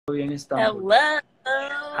in Istanbul. Hello.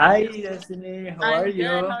 Hi, Destiny. How are I'm good. you?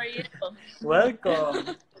 How are you?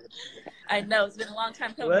 Welcome. I know it's been a long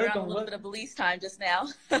time coming. We're on a Welcome. little bit of Belize time just now.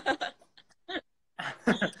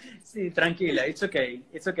 Sí, tranquila. It's okay.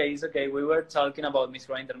 It's okay. It's okay. We were talking about Miss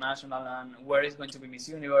Grand International and where is going to be Miss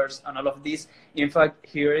Universe and all of this. In fact,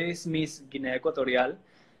 here is Miss Guinea Equatorial.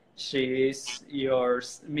 She's your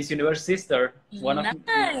Miss Universe sister. One of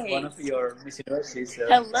Nice. your Miss Universe sisters.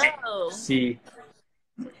 Hello. Sí.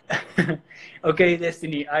 Okay,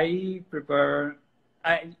 Destiny. I prepare.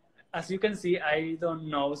 I, as you can see, I don't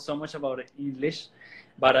know so much about English,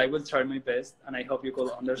 but I will try my best, and I hope you could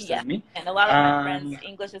Yeah. understand me. And a lot of my friends, Um,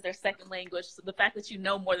 English is their second language. So the fact that you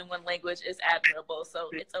know more than one language is admirable. So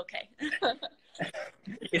it's okay.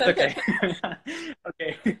 it's okay.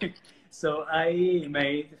 Okay. So I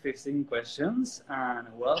made 15 questions, and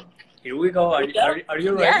well, here we go. Here we go. Are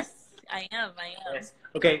you ready? Yes, I am. I am. Yes.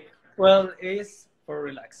 Okay. Well, it's for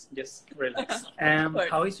relax. Just relax. Of course.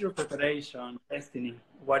 How is your preparation, Destiny?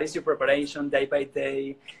 What is your preparation day by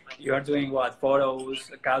day? You are doing what?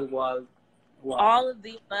 Photos, catwalk, what? All of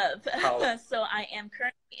the above. How? So I am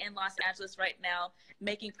currently in Los Angeles right now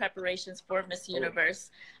making preparations for Miss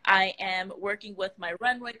Universe. I am working with my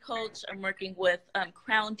runway coach. I'm working with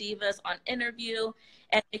Crown Divas on interview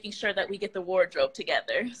and making sure that we get the wardrobe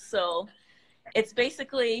together. So it's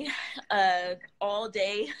basically all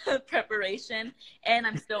day preparation and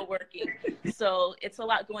I'm still working. So it's a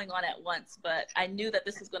lot going on at once, but I knew that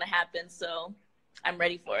this was going to happen. So I'm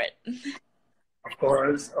ready for it. Of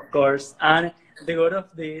course, of course. And the good of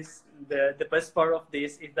this, the best part of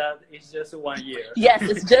this is that it's just 1 year. Yes,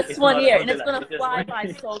 it's just It's one not year, about and the it's life. gonna It's just fly one by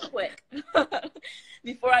year. so quick.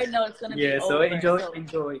 Before I know, it's gonna be Yeah. So over. enjoy, So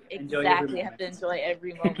enjoy every exactly, I have moment. to enjoy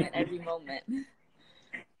every moment, every moment.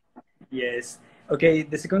 Yes. Okay.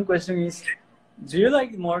 The second question is, do you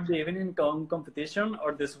like more the evening competition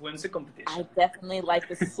or the swimsuit I competition? definitely like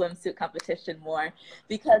the swimsuit competition more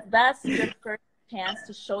because that's your first chance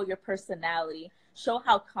to show your personality, show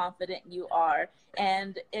how confident you are,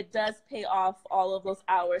 and it does pay off all of those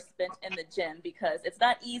hours spent in the gym because it's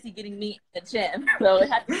not easy getting me in the gym, so it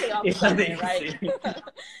has to pay off It's not somewhere, right?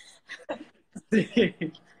 easy.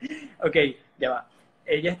 Sí. Ok, ya va.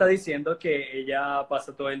 Ella está diciendo que ella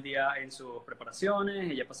pasa todo el día en sus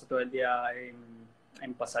preparaciones, ella pasa todo el día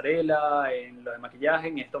en pasarela, en lo de maquillaje,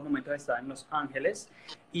 en estos momentos está en Los Ángeles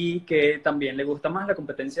y que también le gusta más la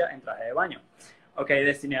competencia en traje de baño. Okay,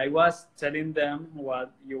 Destiny, I was telling them what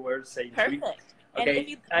you were saying to me. Perfect. And if Okay,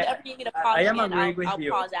 you ever need me to pause I am again, agreeing with I'll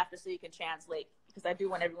you. pause after so you can translate because I do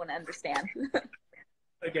want everyone to understand.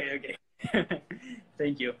 Okay, okay.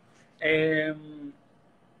 Thank you. Um,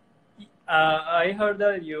 I heard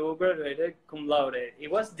that you graduated cum laude. It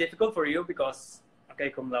was difficult for you because, okay,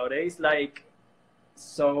 cum laude is like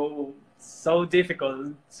so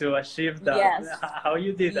difficult to achieve that. Yes. How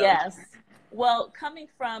you did that? Yes. Well, coming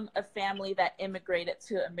from a family that immigrated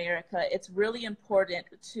to America, it's really important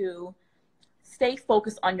to stay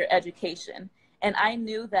focused on your education. And I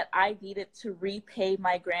knew that I needed to repay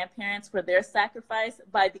my grandparents for their sacrifice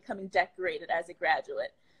by becoming decorated as a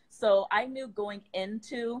graduate. So I knew going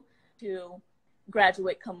into to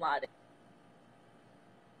graduate cum laude.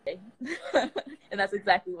 And that's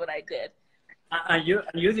exactly what I did. And you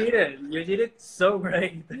did it. You did it so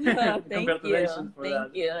great. Thank Congratulations you. for Thank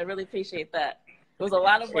that. you. I really appreciate that. It was a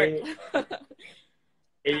lot of work.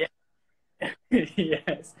 Ella,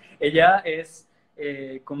 yes. Ella es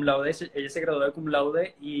cum laude, ella se graduó de cum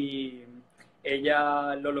laude y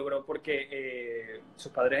ella lo logró porque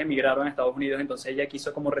sus padres emigraron a Estados Unidos, entonces ella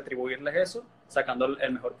quiso como retribuirles eso, sacando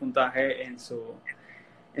el mejor puntaje en su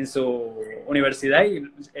universidad y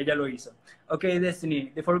ella lo hizo. Okay,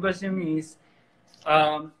 Destiny, the fourth question is,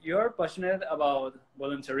 you're passionate about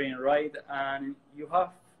volunteering, right? And you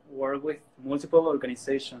have worked with multiple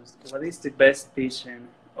organizations. What is the best vision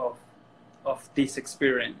of this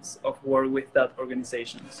experience of work with that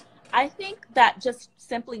organizations? I think that just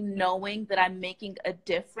simply knowing that I'm making a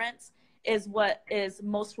difference is what is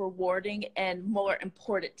most rewarding and more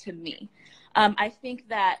important to me. I think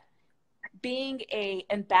that being an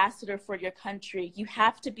ambassador for your country, you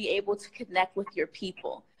have to be able to connect with your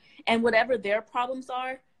people. And whatever their problems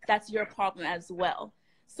are, that's your problem as well.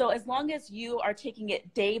 So as long as you are taking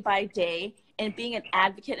it day by day and being an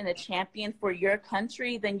advocate and a champion for your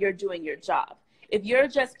country, then you're doing your job. If you're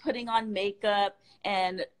just putting on makeup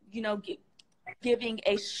and, you know, giving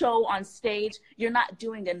a show on stage, you're not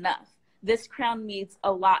doing enough. This crown needs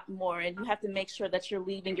a lot more, and you have to make sure that you're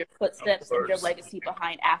leaving your footsteps and your legacy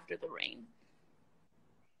behind after the reign.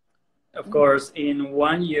 of course, in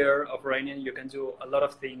 1 year of training, you can do a lot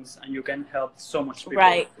of things and you can help so much people.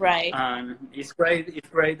 Right, right. And it's great. It's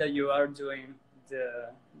great that you are doing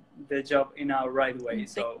the job in a right way. Thank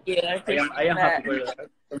So you. I appreciate I am happy that. for that.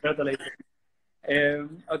 Congratulations.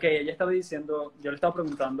 Ok, ella estaba diciendo, yo le estaba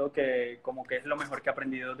preguntando que como que es lo mejor que ha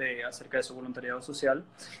aprendido de acerca de su voluntariado social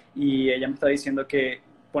y ella me está diciendo que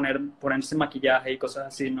ponerse maquillaje y cosas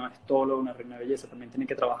así no es todo una reina de belleza, también tiene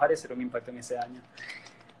que trabajar y hacer un impacto en ese año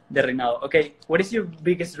de reinado. Ok, what is your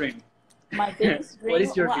biggest dream? My biggest What dream,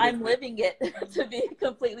 is your well, biggest I'm living it, to be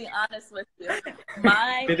completely honest with you.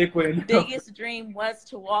 My biggest dream was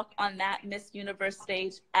to walk on that Miss Universe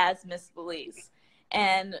stage as Miss Belize.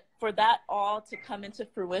 And for that all to come into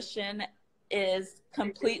fruition is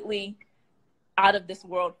completely out of this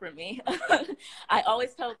world for me. I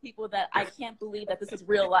always tell people that I can't believe that this is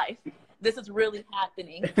real life. This is really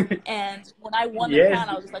happening. And when I won the crown,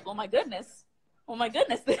 I was just like, oh my goodness,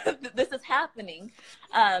 this is happening.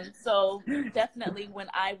 So definitely when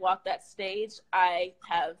I walk that stage, I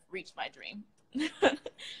have reached my dream.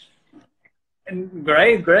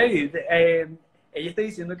 Great, great. Ella está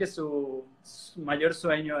diciendo que su mayor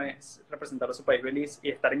sueño es representar a su país Belice y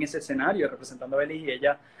estar en ese escenario representando a Belice y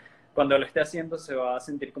ella cuando lo esté haciendo se va a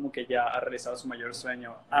sentir como que ya ha realizado su mayor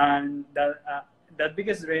sueño. And that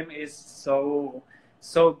biggest dream is so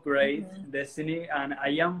great, Destinee, and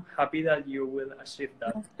I am happy that you will achieve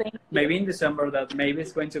that. Thank you. Maybe in December, that maybe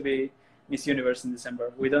it's going to be Miss Universe in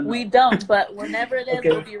December. We don't know. We don't, but whenever it is, okay.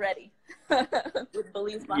 We'll be ready. With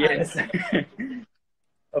Belize behind. Yes,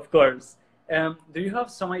 of course. Do you have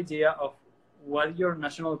some idea of what your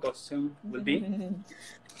national costume will be?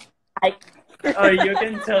 Oh, you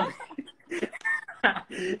can tell.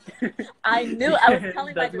 I knew. I was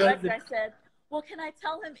telling my director, I said, well, can I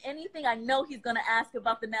tell him anything? I know he's going to ask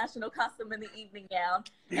about the national costume in the evening gown.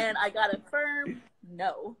 And I got a firm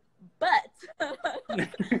no. But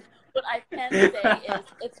what I can say is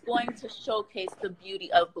it's going to showcase the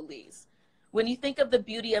beauty of Belize. When you think of the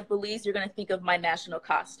beauty of Belize, you're going to think of my national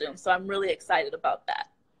costume. So I'm really excited about that.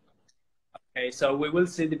 Okay, so we will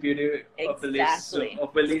see the beauty of Belize soon.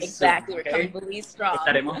 Exactly. Okay? We're coming Belize strong.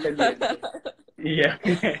 Estaremos pendientes.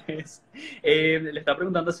 Yes. Le estaba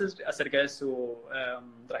preguntando acerca de su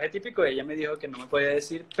traje típico. Ella me dijo que no me puede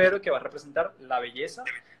decir, pero que va a representar la belleza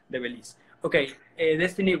de Belize. Okay,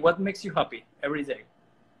 Destinee, what makes you happy every day?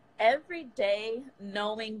 Every day,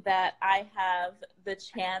 knowing that I have the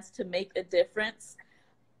chance to make a difference,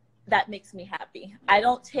 that makes me happy. I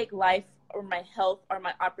don't take life or my health or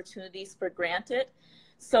my opportunities for granted.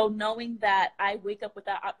 So knowing that I wake up with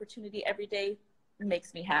that opportunity every day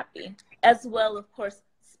makes me happy. As well, of course,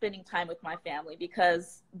 spending time with my family,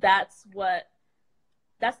 because that's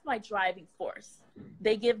my driving force.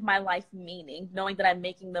 They give my life meaning, knowing that I'm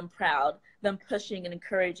making them proud, them pushing and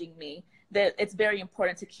encouraging me, that it's very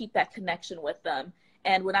important to keep that connection with them.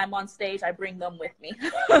 And when I'm on stage, I bring them with me.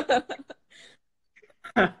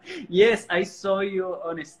 Yes, I saw you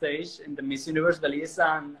on stage in the Miss Universe Belize,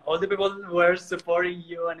 and all the people were supporting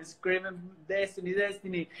you and screaming, Destinee,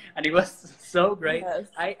 Destinee, and it was so great. Yes.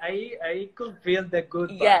 I could feel the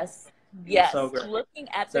good Yes. Yes, so looking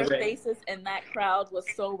at their faces in that crowd was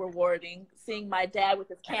so rewarding. Seeing my dad with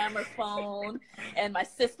his camera phone and my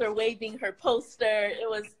sister waving her poster, it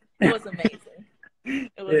was amazing.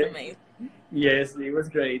 It was amazing. Yes, it was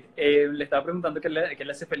great. Le estaba preguntando qué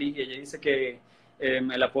le hace feliz y ella dice que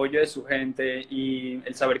el apoyo de su gente y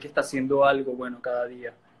el saber que está haciendo algo bueno cada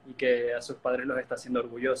día y que a sus padres los está haciendo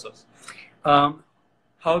orgullosos.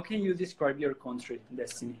 How can you describe your country,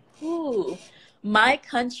 Destinee? Ooh. My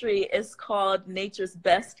country is called nature's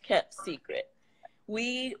best kept secret.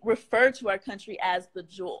 We refer to our country as the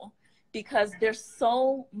jewel because there's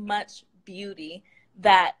so much beauty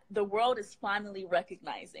that the world is finally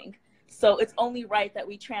recognizing. So it's only right that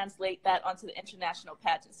we translate that onto the international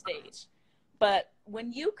pageant stage. But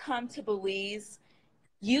when you come to Belize,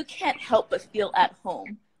 you can't help but feel at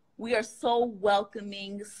home. We are so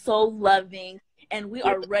welcoming, so loving, and we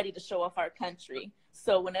are ready to show off our country.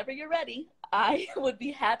 So whenever you're ready, I would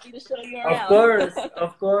be happy to show you around.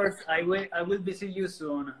 Of course. I will visit you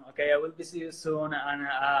soon. Okay, I will visit you soon. And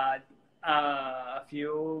a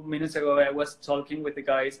few minutes ago, I was talking with the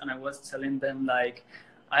guys, and I was telling them like,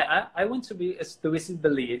 I want to visit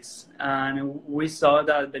Belize, and we saw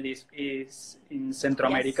that Belize is in Central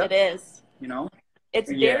America. Yes, it is. You know, it's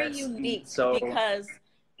very unique because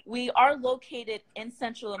we are located in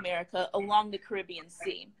Central America along the Caribbean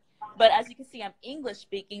Sea. But as you can see, I'm English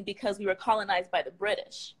speaking because we were colonized by the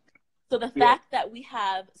British. So the Yeah. fact that we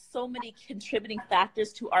have so many contributing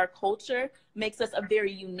factors to our culture makes us a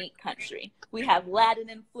very unique country. We have Latin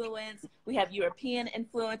influence, we have European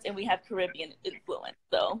influence, and we have Caribbean influence.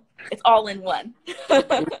 So it's all in one.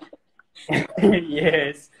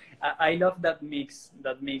 Yes, I love that mix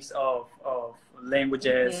of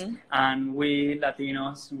languages, Mm-hmm. and we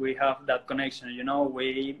Latinos, we have that connection. You know,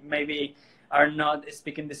 we maybe are not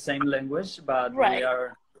speaking the same language, but we Right.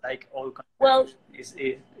 are like all Well,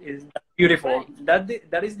 connected. Is beautiful. right.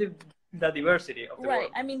 That is the diversity of the Right.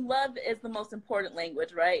 world. I mean, love is the most important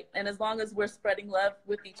language, right? And as long as we're spreading love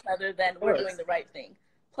with each other, then Of we're doing course. the right thing.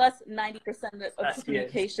 Plus, 90% of Así es.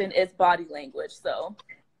 communication is body language. So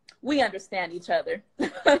we understand each other.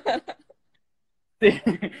 Sí.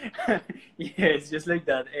 Yes, just like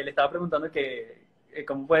that. Le estaba preguntando que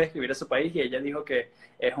cómo puede describir a su país y ella dijo que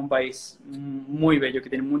es un país muy bello, que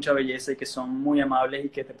tiene mucha belleza y que son muy amables y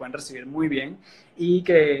que te pueden recibir muy bien y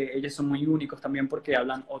que ellos son muy únicos también porque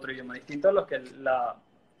hablan otro idioma distinto a los que la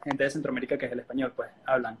gente de Centroamérica, que es el español, pues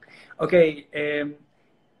hablan. Ok,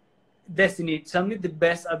 Destiny, tell me the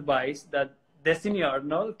best advice that Destiny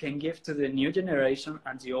Arnold can give to the new generation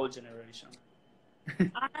and the old generation.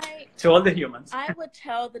 I To all the humans. I would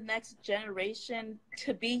tell the next generation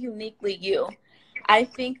to be uniquely you. I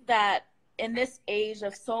think that in this age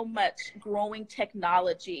of so much growing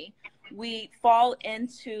technology, we fall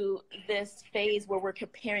into this phase where we're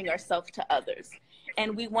comparing ourselves to others.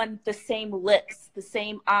 And we want the same lips, the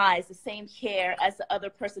same eyes, the same hair as the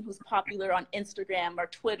other person who's popular on Instagram or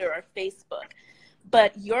Twitter or Facebook.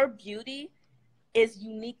 But your beauty is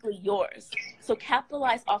uniquely yours. So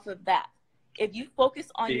capitalize off of that. If you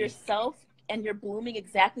focus on Sí. yourself and you're blooming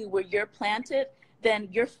exactly where you're planted, then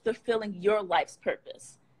you're fulfilling your life's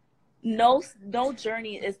purpose. No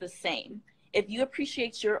journey is the same. If you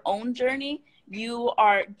appreciate your own journey, you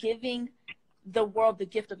are giving the world the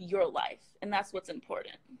gift of your life, and that's what's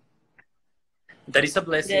important. That is a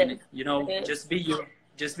blessing, It you know, is. just be you.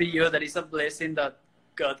 Just be you. That is a blessing that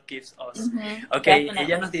God gives us. Mm-hmm. Ok, Definitely.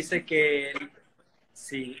 ella nos dice que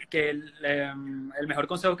sí, que el mejor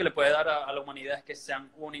consejo que le puede dar a la humanidad es que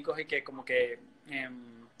sean únicos y que como que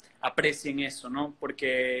aprecien eso, ¿no?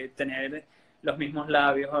 Porque tener los mismos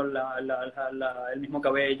labios, el mismo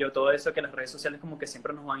cabello, todo eso que las redes sociales como que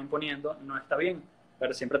siempre nos van imponiendo, no está bien,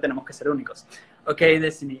 pero siempre tenemos que ser únicos. Okay,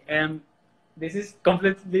 Destiny, this is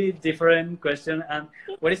completely different question, and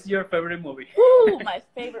what is your favorite movie? Ooh, my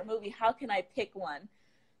favorite movie. How can I pick one?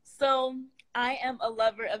 So I am a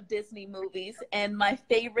lover of Disney movies, and my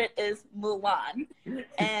favorite is Mulan.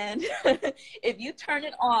 And if you turn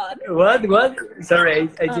it on, What? Sorry,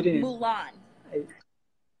 I didn't. Mulan.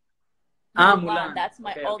 Mulan. Mulan. That's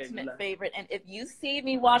my ultimate Mulan. favorite. And if you see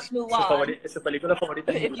me watch Mulan, su película favorita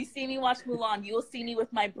es if Mulan. you see me watch Mulan, you will see me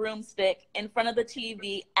with my broomstick in front of the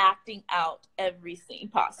TV acting out every scene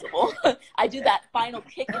possible. I do that final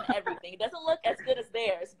kick and everything. It doesn't look as good as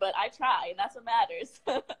theirs, but I try, and that's what matters.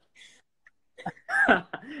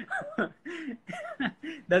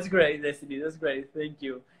 That's great, Destiny. That's great. Thank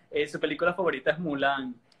you. Su película favorita es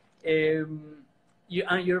Mulan. And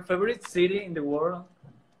your favorite city in the world?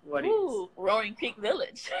 What Ooh, is? Roaring Creek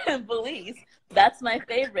Village in Belize. That's my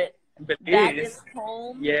favorite. Belize. That is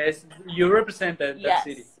home. Yes, you represented that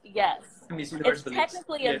city. Yes. Miss Universo It's Belize.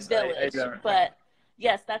 technically a Yes, village, I but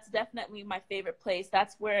yes, that's definitely my favorite place.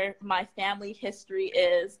 That's where my family history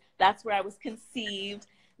is. That's where I was conceived.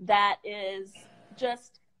 That is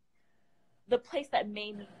just the place that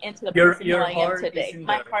made me into the person who I am today.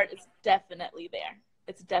 My heart is definitely there.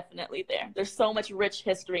 It's definitely there. There's so much rich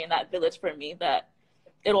history in that village for me that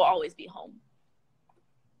it'll always be home.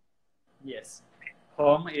 Yes.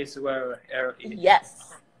 Home is where air is.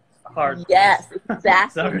 Yes. Heart. Yes,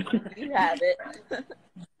 exactly. Sorry. You have it.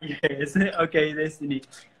 Yes. Okay, Destiny.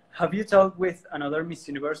 Have you talked with another Miss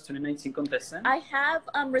Universe 2019 contestant? I have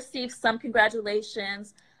received some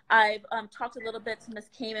congratulations. I've talked a little bit to Miss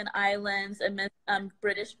Cayman Islands and Miss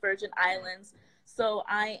British Virgin Islands. So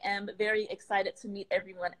I am very excited to meet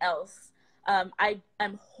everyone else.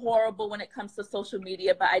 I'm horrible when it comes to social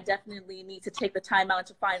media, but I definitely need to take the time out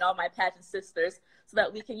to find all my pageant sisters so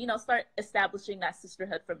that we can, you know, start establishing that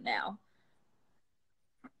sisterhood from now.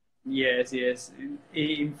 Yes, yes.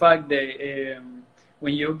 In fact,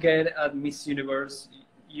 when you get at Miss Universe,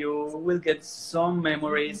 you will get some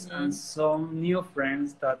memories and some new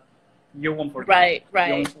friends that you won't forget. Right,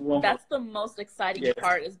 right. That's the most exciting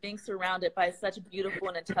part, is being surrounded by such beautiful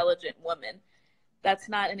and intelligent women. That's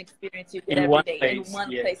not an experience you get every day in one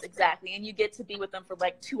place, exactly. And you get to be with them for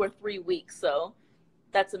like 2 or 3 weeks, so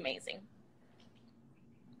that's amazing.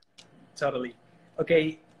 Totally.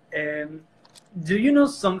 Okay, Do you know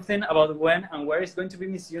something about when and where is going to be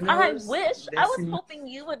Miss I Universe? wish. I was Destiny? hoping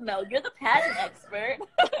you would know. You're the pageant expert.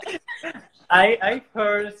 I've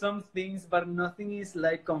heard some things, but nothing is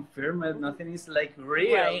like confirmed. Nothing is like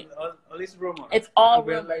real. Right. All is rumors, It's all and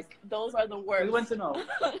we're rumors. like, Those are the we want worst. to know.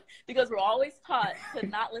 Because we're always taught to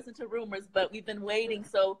not listen to rumors, but we've been waiting,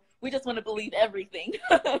 so we just want to believe everything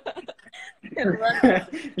and run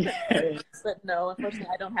with it. Yes. But no, unfortunately,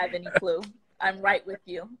 I don't have any clue. I'm right with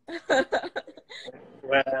you.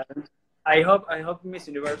 Well, I hope Miss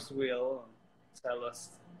Universe will tell us,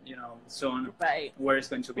 soon Right, where it's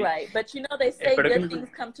going to be. right. But they say Espero good que things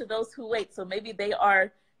come to those who wait, so maybe they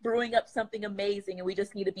are brewing up something amazing and we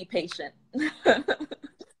just need to be patient.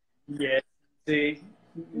 yes, sí,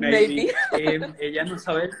 maybe. Maybe. Ella no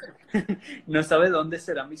sabe, no sabe dónde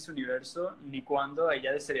será Miss Universo ni cuándo.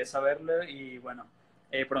 Ella desearía saberlo y bueno,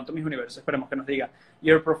 pronto Miss Universo esperemos que nos diga.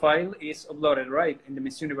 Your profile is uploaded, right, in the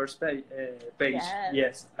Miss Universe page. Yes.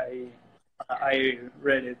 Yes, I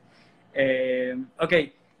read it.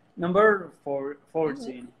 Okay, number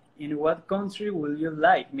 14. In what country will you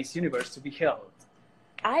like Miss Universe to be held?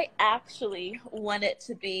 I actually want it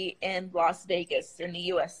to be in Las Vegas in the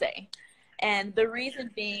USA. And the reason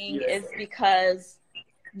being Yes. is because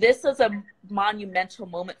this is a monumental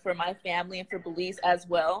moment for my family and for Belize as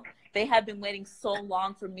well. They have been waiting so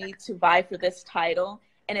long for me to vie for this title,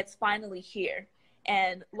 and it's finally here.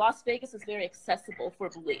 And Las Vegas is very accessible for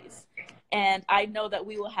Belize. And I know that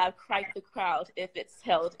we will have quite the crowd if it's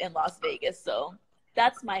held in Las Vegas. So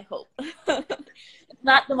that's my hope. It's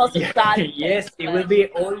not the most exciting Yes, thing, it will be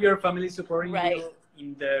all your family supporting right. you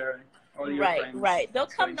in there. All your Right, friends. right. They'll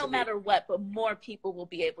It's come going no to be- matter what, but more people will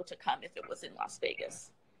be able to come if it was in Las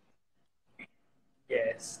Vegas.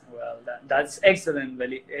 Yes, well, that's excellent,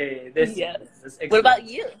 this, Yes. that's What about excellent.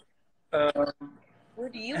 you? Um, Where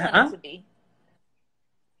do you want huh? it to be?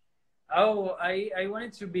 Oh, I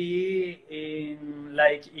wanted to be in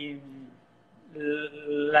Latin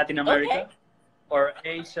America Okay. or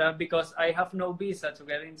Asia because I have no visa to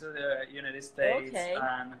get into the United States, Okay.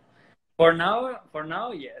 and for now,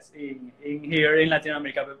 yes, in here in Latin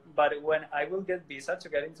America. But when I will get visa to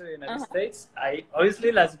get into the United Uh-huh. States, I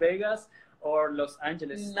obviously Las Vegas or Los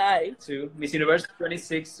Angeles Nice. too. Miss Universe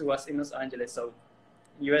 26 was in Los Angeles, so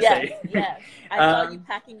Yes, USA. yes. I saw you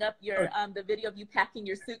packing up your the video of you packing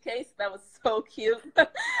your suitcase. That was so cute. I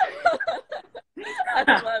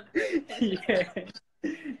love it.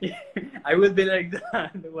 Yeah. I will be like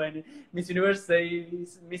that when Miss Universe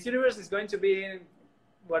says Miss Universe is going to be in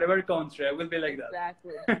whatever country. I will be like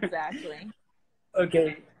Exactly, that. exactly.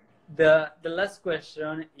 Okay. The last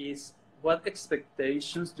question is, what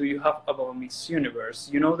expectations do you have about Miss Universe?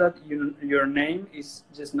 You know that your name is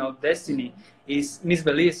just not Destinee. It's Miss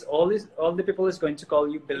Belize. All the people is going to call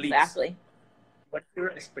you Belize. Exactly. What's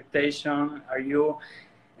your expectation? Are you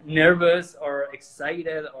nervous or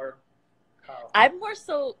excited or how? I'm more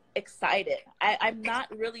so excited. I'm not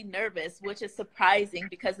really nervous, which is surprising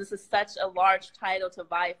because this is such a large title to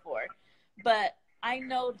vie for. But I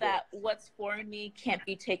know that what's for me can't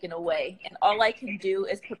be taken away, and all I can do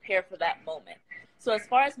is prepare for that moment. So as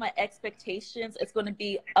far as my expectations, it's going to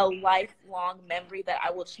be a lifelong memory that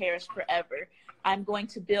I will cherish forever. I'm going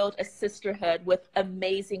to build a sisterhood with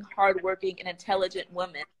amazing, hardworking, and intelligent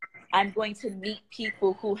women. I'm going to meet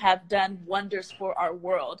people who have done wonders for our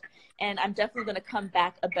world, and I'm definitely going to come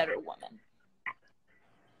back a better woman.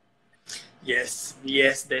 Yes,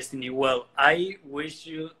 yes, Destinee. Well, I wish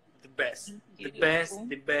you the best,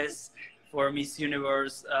 the best for Miss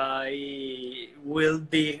Universe. I will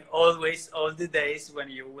be always, all the days when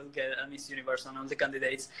you will get a Miss Universe and all the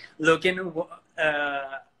candidates looking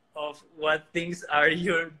of what things are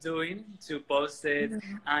you doing to post it,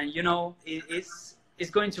 and it's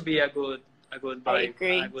going to be a good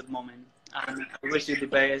vibe, a good moment. And I wish you the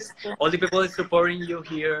best. All the people is supporting you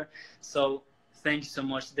here, so thank you so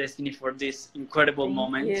much, Destinee, for this incredible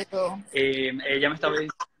moment.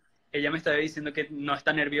 Ella me estaba diciendo que no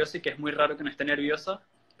está nerviosa y que es muy raro que no esté nerviosa,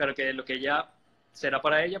 pero que lo que ella será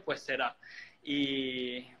para ella, pues será.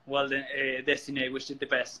 Y, well, Destinee, I wish you the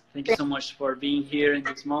best. Thank you so much for being here in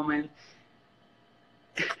this moment.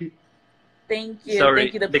 Thank you. Sorry,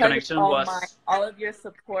 thank you. the connection was... mine. All of your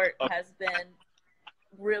support has been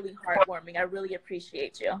really heartwarming. I really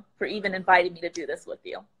appreciate you for even inviting me to do this with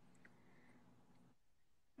you.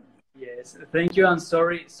 Yes, thank you. I'm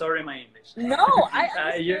sorry my English. No,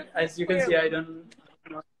 as you can see, I don't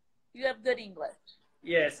know. You have good English.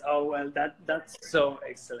 Yes. Oh well, that's so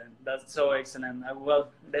excellent. That's so excellent. Well,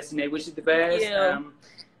 Destinee, wish you the best.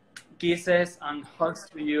 Kisses and hugs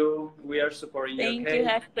to you. We are supporting you. Thank you,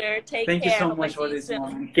 Hector. Take care. Thank you so much for this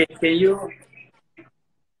moment. Can you?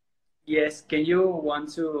 Yes, can you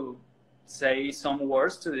want to say some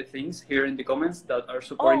words to the things here in the comments that are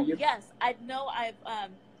supporting Oh, you? yes. I know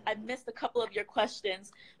I've missed a couple of your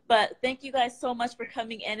questions, but thank you guys so much for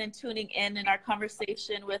coming in and tuning in our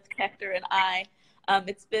conversation with Hector and I.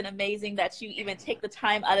 It's been amazing that you even take the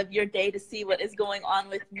time out of your day to see what is going on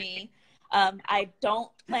with me. I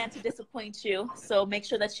don't plan to disappoint you, so make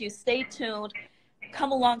sure that you stay tuned.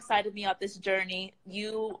 Come alongside of me on this journey.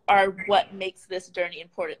 You are what makes this journey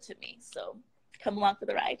important to me. So come along for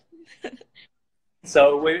the ride.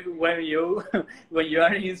 So when you when you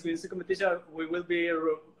are in Swiss competition, we will be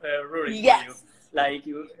rooting for you, Yes. like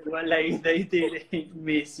like they did in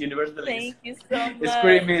Miss Universo Belize, Thank you so much.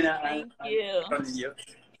 screaming Thank and you. calling you.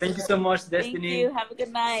 Thank you so much, Thank Destiny. you. Have a good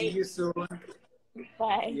See night. you soon.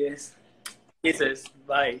 Bye. Yes, kisses.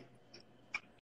 Bye.